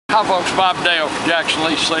Hi folks, Bob Dale for Jackson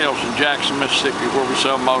Lease Sales in Jackson, Mississippi, where we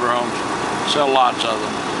sell motorhomes, sell lots of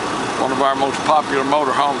them. One of our most popular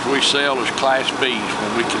motorhomes we sell is Class B's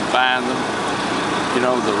when we can find them. You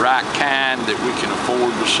know, the right kind that we can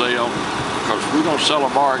afford to sell, because we don't sell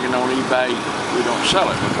a bargain on eBay. We don't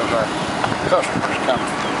sell it because our customers come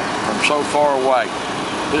from so far away.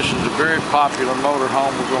 This is a very popular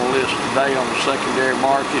motorhome we're going to list today on the secondary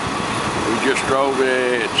market. We just drove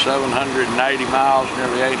it 780 miles,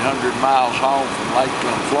 nearly 800 miles home from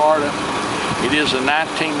Lakeland, Florida. It is a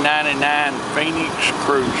 1999 Phoenix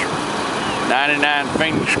Cruiser. 99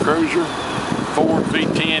 Phoenix Cruiser, Ford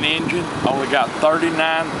V10 engine, only got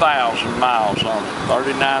 39,000 miles on it.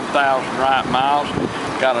 39,000 right miles.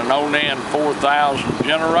 Got an Onan 4000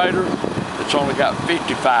 generator that's only got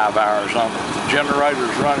 55 hours on it. The generator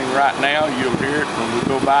is running right now. You'll hear it when we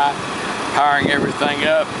go by, powering everything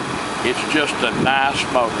up. It's just a nice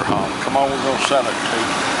motorhome. Come on, we're gonna sell it to you.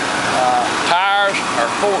 Tires are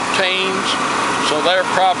 14s, so they're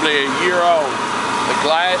probably a year old. The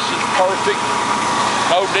glass is perfect,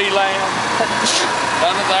 no D-lam,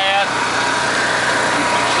 none of that. You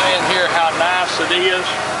can see in here how nice it is.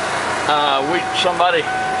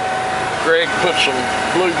 Greg put some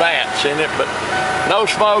blue mats in it, but no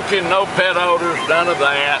smoking, no pet odors, none of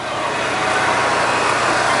that.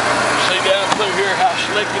 See down through here how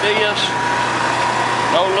slick it is.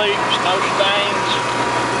 No leaks, no stains.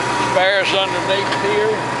 Spares underneath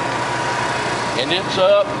here. And it's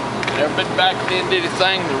up. Never been back into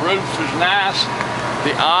anything. The roof is nice.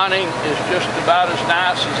 The awning is just about as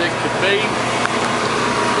nice as it could be.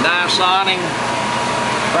 Nice awning.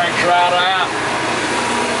 Cranks right out.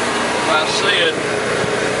 If I said,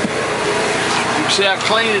 you can see how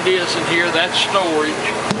clean it is in here. That's storage.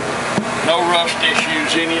 No rust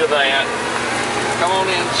issues, any of that. Come on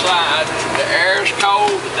inside. The air is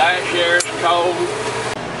cold, the dash air is cold.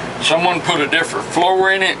 Someone put a different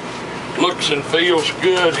floor in it. Looks and feels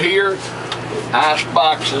good here. Ice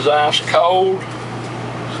box is ice cold.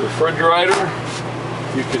 It's a refrigerator.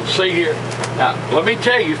 You can see here. Now, let me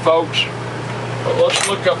tell you folks, let's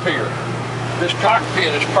look up here. This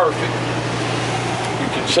cockpit is perfect. You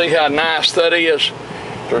can see how nice that is.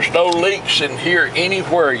 There's no leaks in here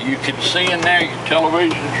anywhere. You can see in there your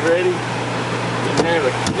television's ready. In there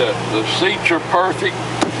the seats are perfect.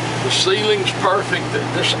 The ceiling's perfect.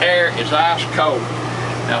 This air is ice cold.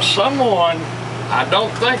 Now someone, I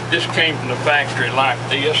don't think this came from the factory like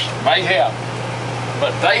this, may have,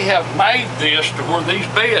 but they have made this to where these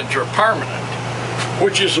beds are permanent,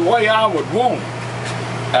 which is the way I would want it.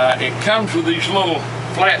 It comes with these little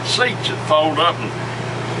flat seats that fold up, and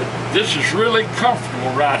this is really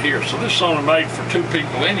comfortable right here. So this is only made for two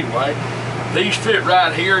people anyway. These fit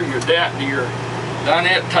right here. Your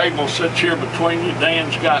dinette table sits here between you.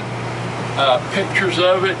 Dan's got pictures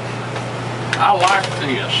of it. I like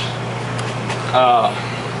this.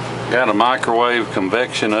 Got a microwave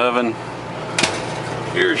convection oven.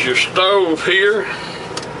 Here's your stove here.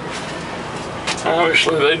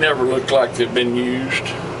 Obviously they never look like they've been used.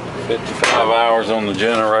 55 hours on the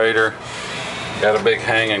generator. Got a big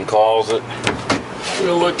hanging closet.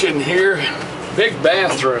 We'll look in here. Big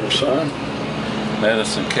bathroom, son.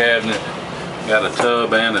 Medicine cabinet. Got a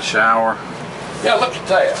tub and a shower. Yeah, look at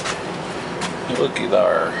that. Looky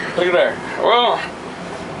there. Look at there. Well,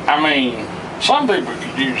 I mean, some people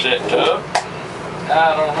could use that tub.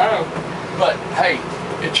 I don't know. But hey,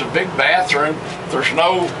 it's a big bathroom. There's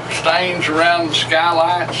no stains around the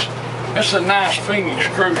skylights. It's a nice Phoenix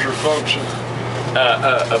Cruiser, folks.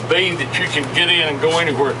 A B that you can get in and go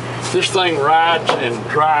anywhere. This thing rides and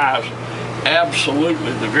drives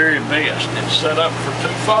absolutely the very best. It's set up for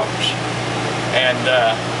two folks. And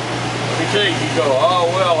let me tell you, you go,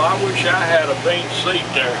 oh well, I wish I had a bench seat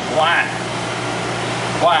there. Why?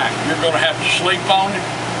 Why? You're going to have to sleep on it.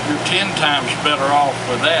 You're 10 times better off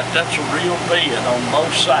with that. That's a real bed on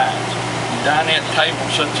both sides. The dinette table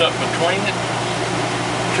sits up between it.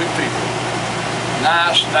 Two people.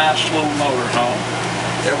 Nice, nice little motorhome.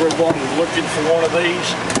 Everyone looking for one of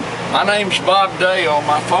these? My name's Bob Dale.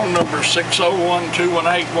 My phone number is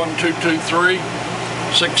 601-218-1223.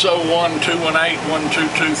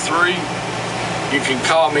 601-218-1223. You can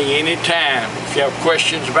call me anytime. If you have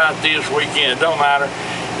questions about this weekend, it don't matter.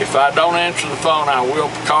 If I don't answer the phone, I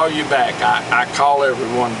will call you back. I call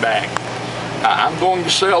everyone back. I'm going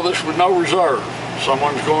to sell this with no reserve.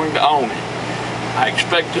 Someone's going to own it. I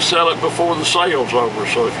expect to sell it before the sale's over,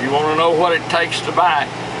 so if you want to know what it takes to buy it,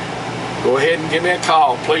 go ahead and give me a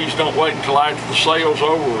call. Please don't wait until after the sale's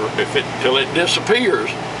over, till it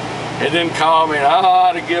disappears, and then call me and I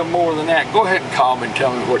ought to give more than that. Go ahead and call me and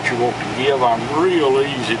tell me what you want to give. I'm real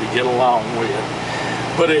easy to get along with.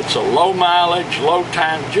 but it's a low mileage, low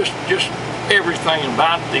time, just everything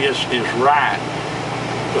about this is right.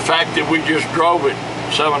 The fact that we just drove it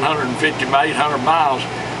 750 to 800 miles,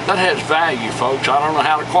 that has value, folks. I don't know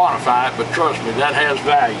how to quantify it, but trust me, that has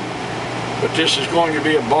value. But this is going to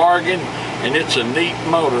be a bargain, and it's a neat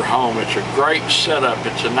motorhome. It's a great setup.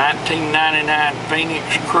 It's a 1999 Phoenix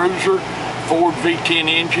Cruiser, Ford V10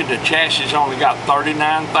 engine. The chassis only got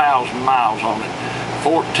 39,000 miles on it.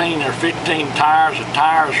 14 or 15 tires. The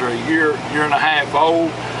tires are a year and a half old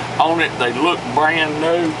on it. They look brand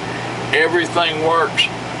new. Everything works.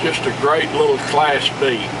 Just a great little Class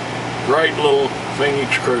B. Great little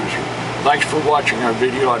Phoenix Cruiser. Thanks for watching our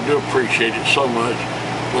video. I do appreciate it so much.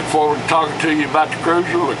 Look forward to talking to you about the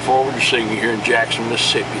Cruiser. Look forward to seeing you here in Jackson,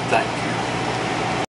 Mississippi. Thank you.